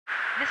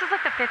This is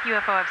like the 5th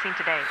UFO I've seen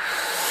today.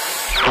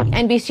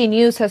 NBC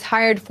News has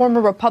hired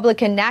former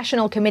Republican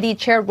National Committee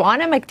Chair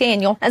Ronna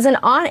McDaniel as an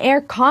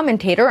on-air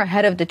commentator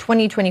ahead of the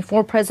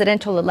 2024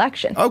 presidential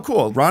election. Oh,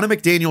 cool. Ronna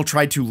McDaniel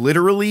tried to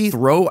literally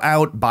throw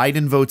out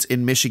Biden votes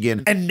in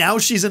Michigan, and now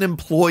she's an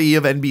employee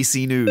of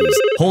NBC News.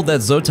 Hold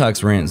that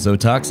Zotox rant,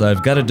 Zotox.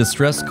 I've got a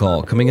distress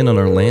call coming in on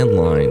our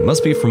landline.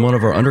 Must be from one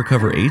of our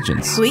undercover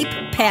agents.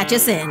 Gleep, patch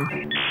us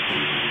in.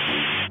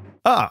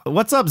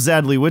 What's up,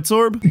 Zadley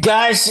Whitsorb?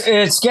 Guys,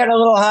 it's getting a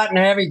little hot and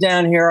heavy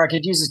down here. I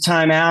could use a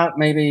timeout,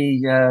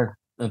 maybe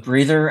a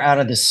breather out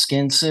of the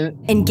skin suit.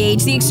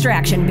 Engage the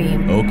extraction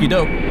beam. Okie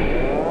doke.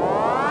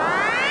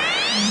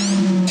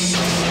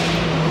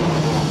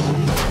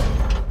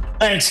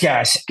 Thanks,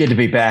 guys. Good to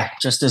be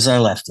back, just as I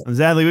left it.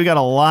 Zadley, we got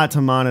a lot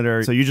to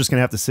monitor, so you're just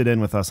gonna have to sit in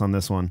with us on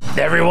this one.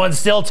 Everyone's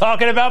still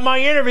talking about my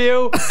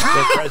interview with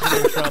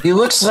President Trump. He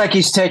looks like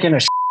he's taking a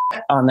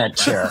on that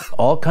chair.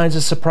 All kinds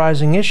of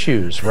surprising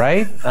issues,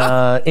 right?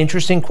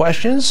 Interesting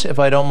questions, if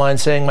I don't mind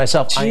saying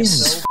myself.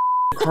 Jesus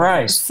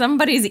Christ.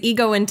 Somebody's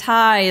ego and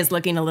tie is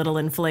looking a little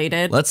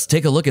inflated. Let's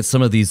take a look at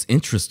some of these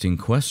interesting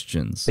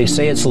questions. They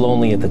say it's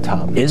lonely at the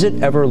top. Is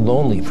it ever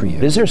lonely for you?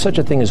 Is there such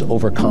a thing as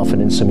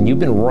overconfidence? I mean, you've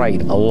been right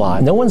a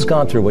lot. No one's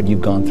gone through what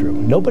you've gone through.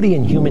 Nobody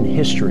in human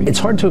history. It's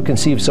hard to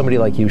conceive somebody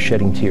like you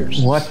shedding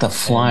tears. What the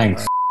flying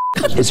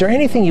Is there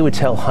anything you would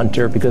tell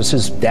Hunter, because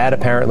his dad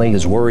apparently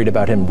is worried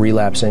about him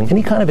relapsing?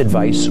 Any kind of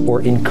advice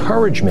or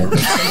encouragement?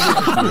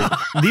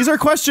 These are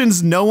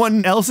questions no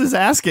one else is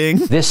asking.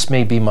 This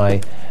may be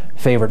my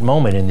favorite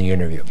moment in the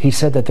interview. He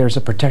said that there's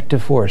a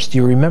protective force. Do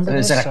you remember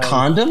Is this? that a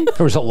condom?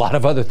 There was a lot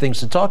of other things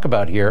to talk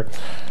about here.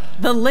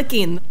 The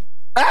licking.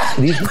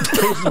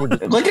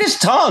 Look at his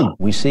tongue.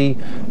 We see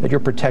that you're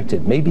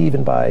protected, maybe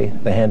even by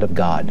the hand of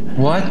God.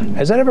 What?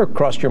 Has that ever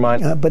crossed your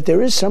mind? But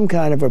there is some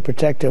kind of a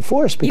protective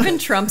force. Even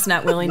Trump's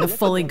not willing to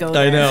fully go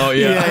there. I know,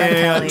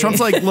 Yeah. Trump's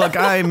like, look,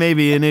 I may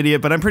be an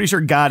idiot, but I'm pretty sure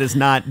God is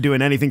not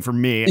doing anything for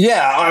me.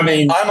 Yeah, I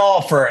mean, I'm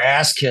all for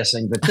ass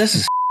kissing, but this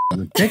is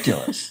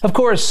ridiculous. Of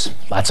course,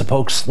 lots of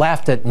folks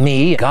laughed at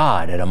me,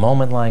 God, at a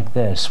moment like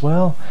this.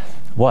 Well,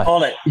 what?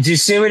 Hold it. Did you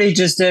see what he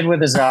just did with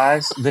his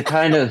eyes? The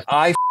kind of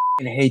I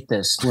hate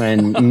this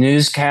when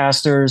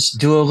newscasters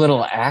do a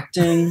little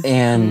acting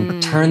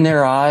and turn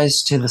their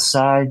eyes to the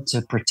side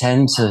to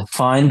pretend to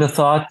find the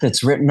thought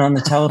that's written on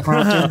the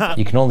teleprompter.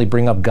 You can only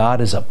bring up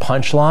God as a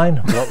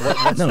punchline?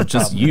 No,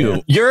 just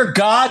you. You're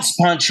God's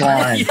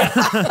punchline.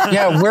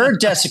 Yeah, we're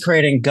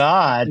desecrating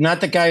God,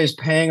 not the guy who's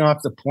paying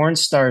off the porn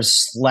stars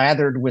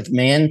slathered with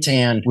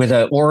Mantan with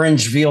an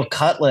orange veal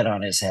cutlet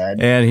on his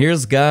head. And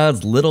here's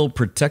God's little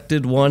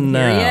protected one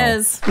now. Here he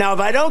is. Now,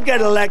 if I don't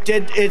get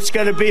elected, it's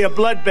going to be a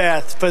bloodbath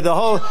for the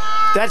whole.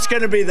 That's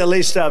going to be the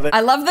least of it.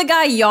 I love the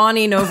guy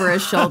yawning over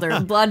his shoulder.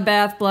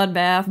 Bloodbath,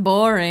 bloodbath,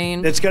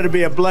 boring. It's going to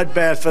be a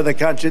bloodbath for the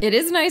country. It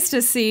is nice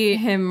to see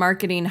him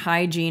marketing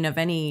hygiene of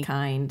any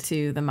kind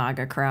to the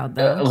MAGA crowd,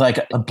 though. Like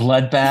a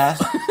bloodbath.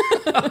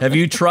 Have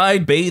you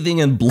tried bathing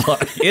in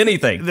blood?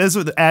 Anything. This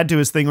would add to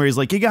his thing where he's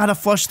like, you gotta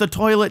flush the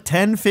toilet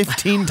 10,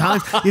 15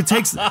 times. It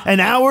takes an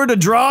hour to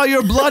draw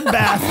your blood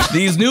bath.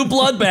 These new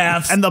blood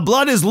baths. And the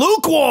blood is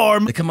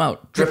lukewarm. They come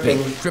out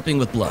dripping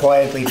with blood.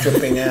 Quietly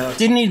dripping out.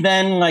 Didn't he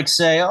then like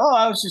say, oh,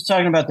 I was just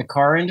talking about the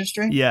car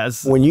industry?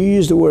 Yes. When you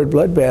use the word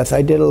bloodbath,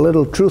 I did a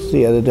little Truth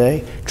the other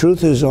day.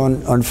 Truth is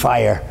on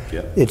fire.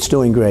 Yeah. It's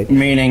doing great.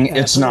 Meaning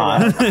it's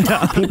not.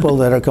 People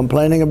that are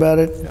complaining about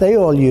it, they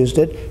all used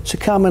it. It's a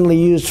commonly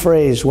used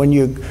phrase when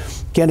you're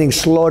getting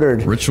slaughtered.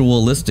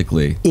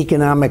 Ritualistically.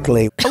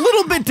 Economically. A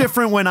little bit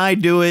different when I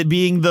do it,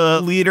 being the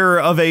leader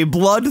of a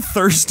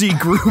bloodthirsty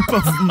group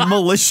of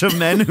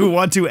militiamen who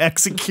want to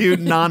execute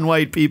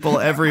non-white people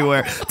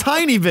everywhere.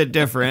 Tiny bit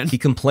different. He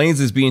complains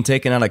he's being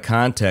taken out of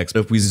context.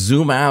 But if we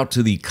zoom out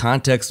to the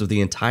context of the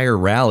entire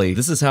rally,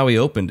 this is how he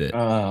opened it.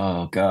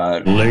 Oh,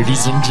 God.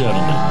 Ladies and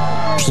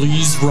gentlemen,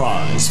 please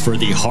rise for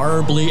the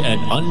horribly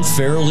and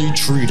unfairly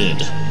treated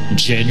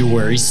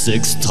January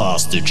 6th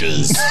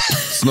hostages.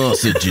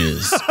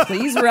 Sausages.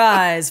 Please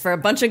rise for a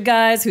bunch of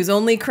guys whose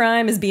only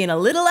crime is being a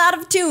little out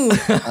of tune.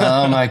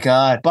 Oh, my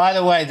God. By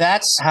the way,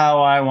 that's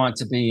how I want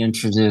to be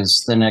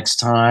introduced the next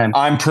time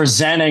I'm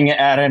presenting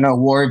at an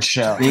award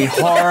show. Be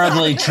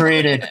horribly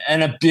treated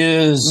and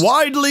abused.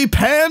 Widely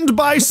panned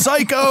by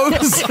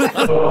psychos.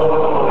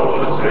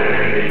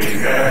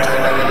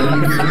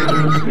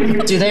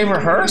 Do they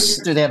rehearse?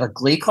 Do they have a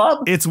glee club?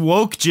 It's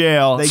woke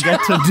jail. They get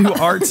to do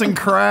arts and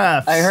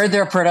crafts. I heard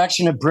their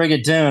production of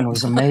Brigadoon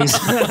was amazing.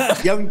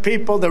 Young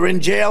people, they're in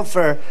jail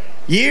for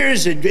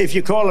years, if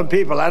you call them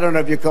people. I don't know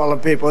if you call them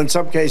people. In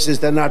some cases,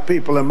 they're not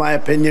people, in my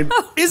opinion.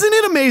 Isn't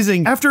it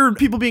amazing? After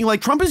people being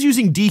like, Trump is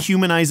using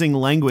dehumanizing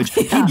language,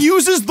 he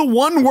uses the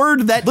one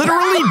word that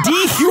literally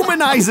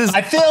dehumanizes.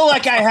 I feel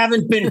like I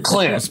haven't been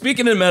clear.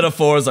 Speaking in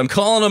metaphors, I'm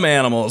calling them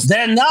animals.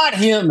 They're not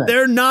human.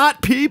 They're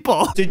not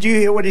people. Did you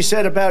hear what he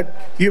said about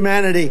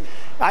humanity?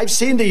 I've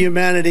seen the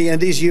humanity, and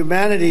these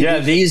humanity. Yeah,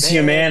 these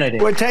humanity.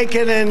 We're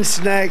taking in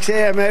snacks.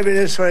 Yeah, maybe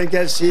this one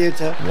gets to you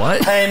too.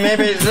 What? Hey,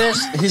 maybe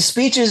this. His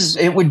speech is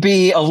It would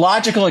be a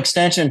logical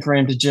extension for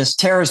him to just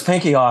tear his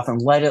pinky off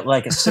and light it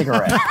like a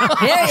cigarette.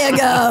 There you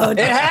go. It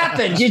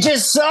happened. You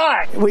just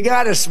saw it. We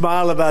got to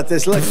smile about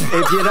this. Look,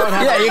 if you don't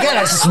have... Yeah, you got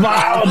to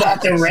smile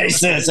about the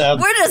racism.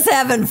 We're just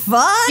having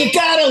fun. You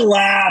got to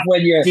laugh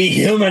when you're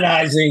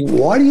dehumanizing.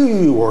 Why do you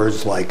use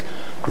words like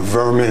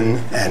vermin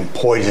and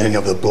poisoning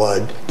of the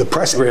blood? The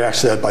press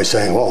reacts to that by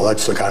saying, well,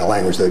 that's the kind of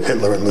language that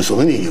Hitler and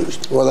Mussolini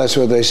used. Well, that's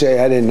what they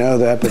say. I didn't know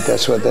that, but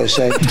that's what they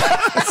say.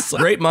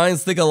 Great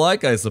minds think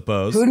alike, I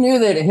suppose. Who knew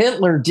that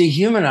Hitler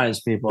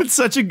dehumanized people? It's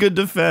such a good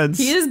defense.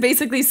 He is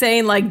basically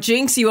saying, like,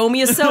 Jinx, you owe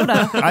me a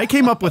soda. I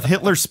came up with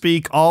Hitler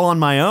speak all on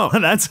my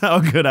own. That's how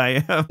good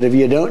I am. If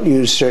you don't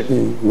use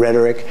certain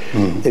rhetoric,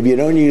 if you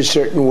don't use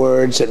certain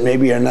words that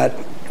maybe are not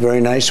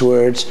very nice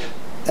words,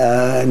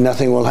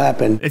 nothing will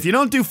happen. If you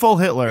don't do full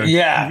Hitler,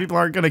 people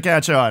aren't going to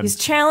catch on. He's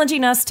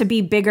challenging us to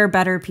be bigger,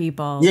 better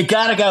people. You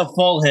gotta go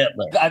full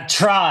Hitler. I've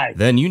tried.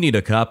 Then you need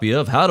a copy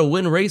of How to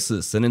Win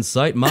Racists and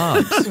Incite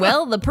Mobs.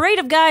 Well, the parade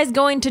of guys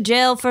going to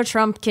jail for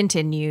Trump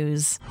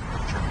continues.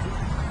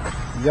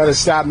 You gotta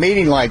stop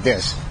meeting like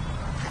this.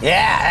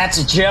 Yeah, that's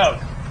a joke.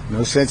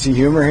 No sense of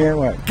humor here?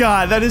 What?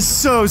 God, that is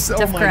so...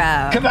 Tough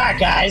crowd. Come on,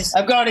 guys.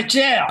 I'm going to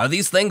jail. Are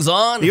these things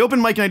on? The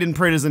open mic night in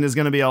prison is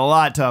going to be a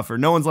lot tougher.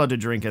 No one's allowed to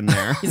drink in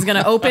there. He's going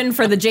to open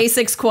for the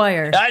J6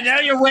 choir. I know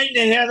you're waiting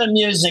to hear the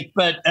music,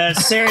 but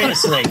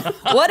seriously.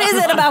 What is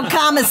it about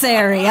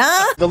commissary,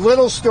 huh? The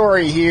little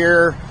story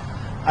here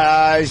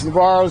is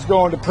Navarro's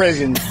going to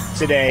prison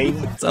today.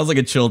 Sounds like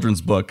a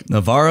children's book.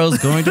 Navarro's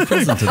going to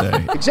prison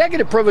today.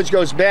 Executive privilege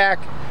goes back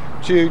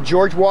to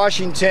George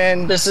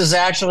Washington. This is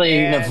actually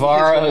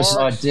Navarro's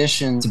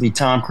audition to be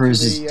Tom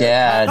Cruise's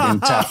dad in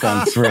Top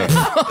Gun 3.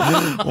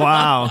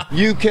 Wow.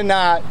 You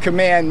cannot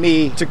command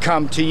me to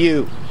come to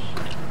you.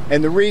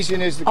 And the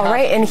reason is the all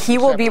right, and he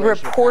will be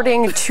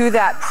reporting to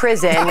that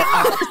prison.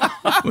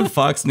 When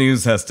Fox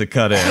News has to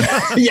cut in.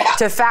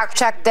 To fact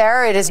check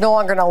there, it is no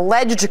longer an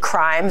alleged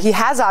crime. He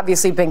has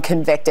obviously been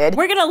convicted.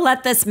 We're going to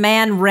let this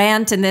man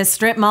rant in this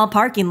strip mall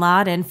parking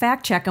lot and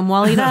fact check him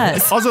while he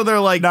does. Also, they're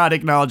like not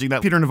acknowledging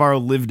that Peter Navarro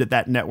lived at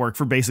that network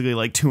for basically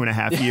like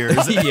 2.5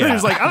 years.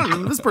 He's like, I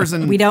don't know, this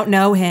person. We don't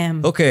know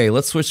him. Okay,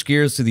 let's switch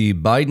gears to the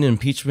Biden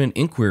impeachment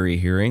inquiry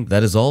hearing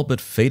that has all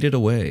but faded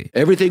away.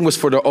 Everything was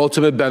for the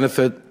ultimate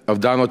benefit of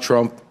Donald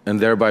Trump and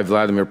thereby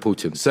Vladimir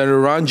Putin. Senator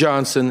Ron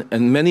Johnson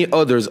and many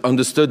others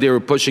understood they were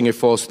pushing a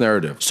false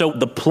narrative. So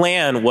the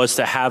plan was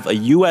to have a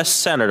U.S.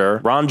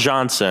 Senator, Ron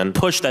Johnson,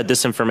 push that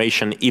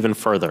disinformation even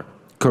further.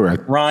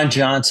 Correct. Ron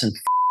Johnson,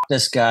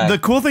 this guy. The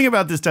cool thing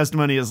about this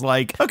testimony is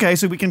like, okay,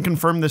 so we can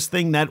confirm this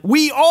thing that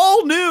we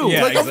all knew.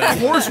 Yeah, like,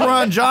 exactly. Of course,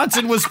 Ron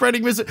Johnson was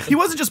spreading he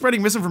wasn't just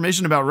spreading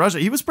misinformation about Russia.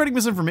 He was spreading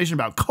misinformation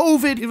about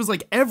COVID. It was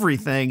like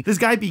everything. This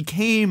guy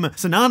became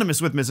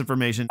synonymous with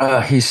misinformation.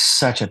 He's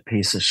such a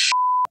piece of shit.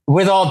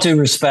 With all due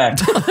respect.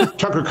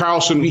 Tucker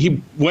Carlson,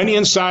 he went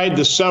inside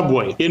the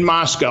subway in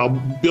Moscow,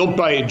 built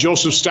by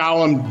Joseph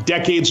Stalin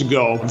decades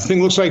ago. The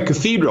thing looks like a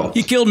cathedral.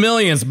 He killed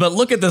millions, but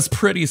look at this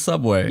pretty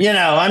subway. You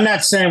know, I'm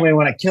not saying we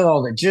want to kill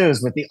all the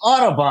Jews, but the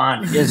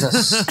Autobahn is a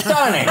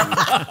stunning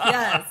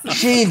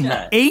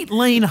achievement.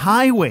 8-lane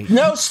highway.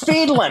 No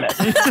speed limit.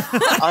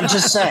 I'm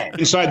just saying.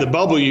 Inside the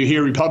bubble, you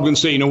hear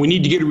Republicans say, we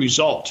need to get a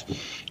result.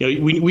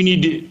 We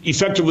need to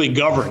effectively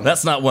govern.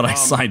 That's not what I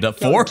signed up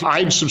for.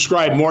 I'd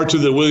subscribe more to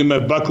the William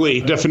F. Buckley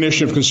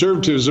definition of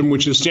conservatism,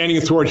 which is standing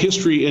athwart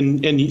history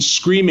and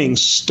screaming,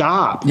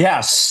 stop.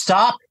 Yeah,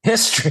 stop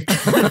history.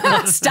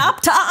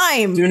 Stop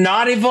time. Do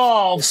not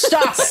evolve.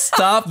 Stop it.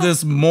 Stop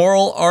this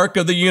moral arc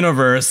of the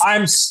universe.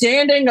 I'm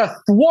standing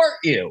athwart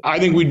you. I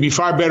think we'd be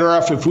far better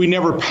off if we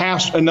never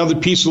passed another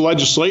piece of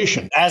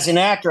legislation. As an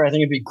actor, I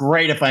think it'd be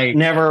great if I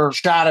never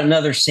shot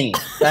another scene.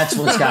 That's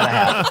what's got to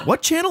happen.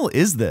 What channel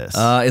is this?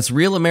 It's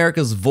Real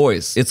America's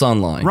Voice. It's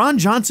online. Ron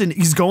Johnson,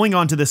 he's going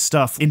onto this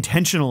stuff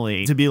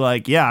intentionally to be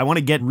like, yeah, I want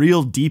to get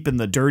real deep in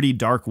the dirty,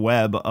 dark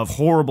web of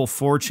horrible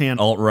 4chan.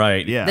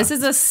 Alt-right. Yeah. This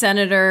is a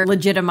senator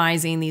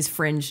legitimizing these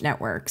fringe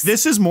networks.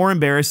 This is more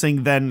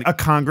embarrassing than a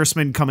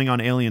congressman coming on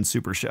Alien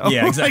Super Show.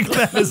 Yeah, exactly.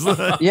 Like, that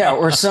is yeah,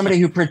 or somebody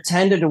who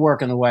pretended to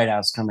work in the White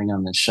House coming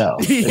on this show.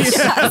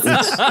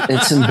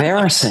 It's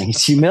embarrassing.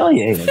 It's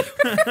humiliating.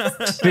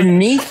 It's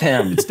beneath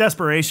him. It's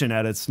desperation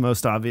at its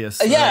most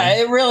obvious.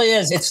 Yeah, it really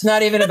is. It's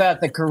not even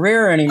about the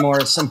career anymore.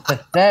 It's some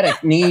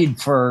pathetic need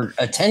for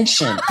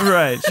attention.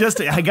 Right. Just,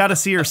 I got to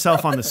see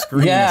yourself on the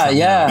screen. Yeah,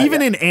 yeah.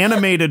 Even in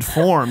animated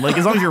form. Like,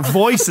 as long as your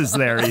voice is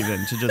there,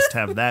 even, to just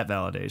have that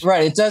validation.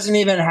 Right. It doesn't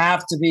even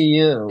have to be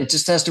you. It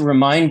just has to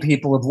remind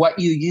people of what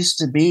you used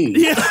to be.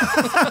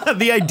 Yeah.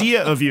 The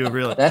idea of you,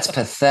 really. That's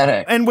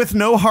pathetic. And with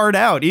no hard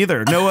out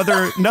either.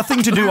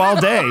 Nothing to do all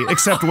day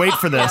except wait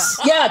for this.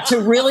 Yeah,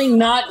 to really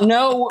not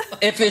know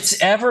if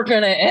it's ever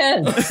going to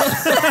end.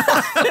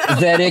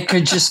 That it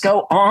could just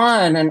go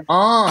on and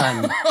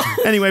on.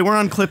 Anyway, we're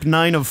on clip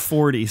 9 of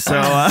 40, so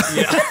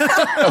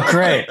Oh,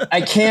 great.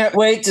 I can't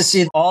wait to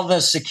see all the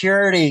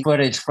security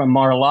footage from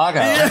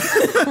Mar-a-Lago.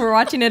 We're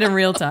watching it in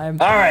real time.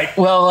 All right.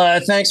 Well,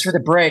 thanks for the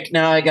break.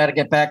 Now I got to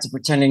get back to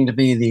pretending to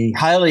be the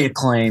highly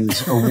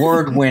acclaimed,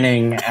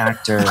 award-winning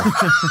actor,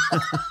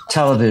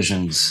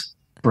 television's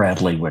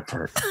Bradley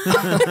Whitford.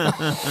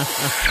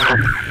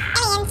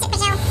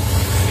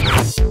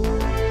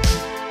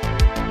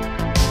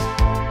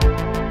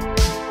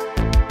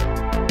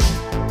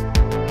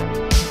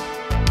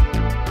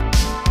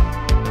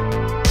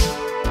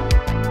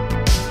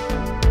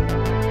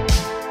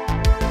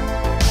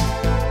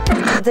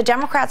 The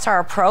Democrats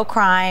are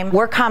pro-crime,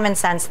 we're common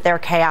sense, they're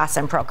chaos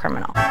and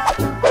pro-criminal.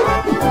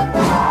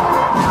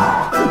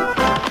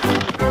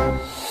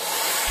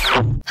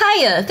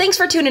 Hiya, thanks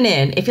for tuning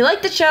in. If you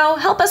like the show,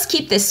 help us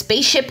keep this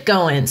spaceship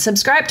going.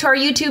 Subscribe to our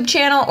YouTube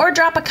channel or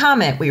drop a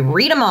comment. We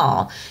read them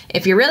all.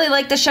 If you really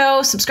like the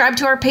show, subscribe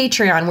to our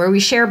Patreon where we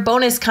share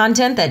bonus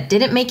content that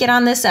didn't make it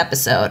on this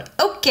episode.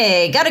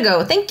 Okay, gotta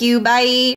go. Thank you. Bye.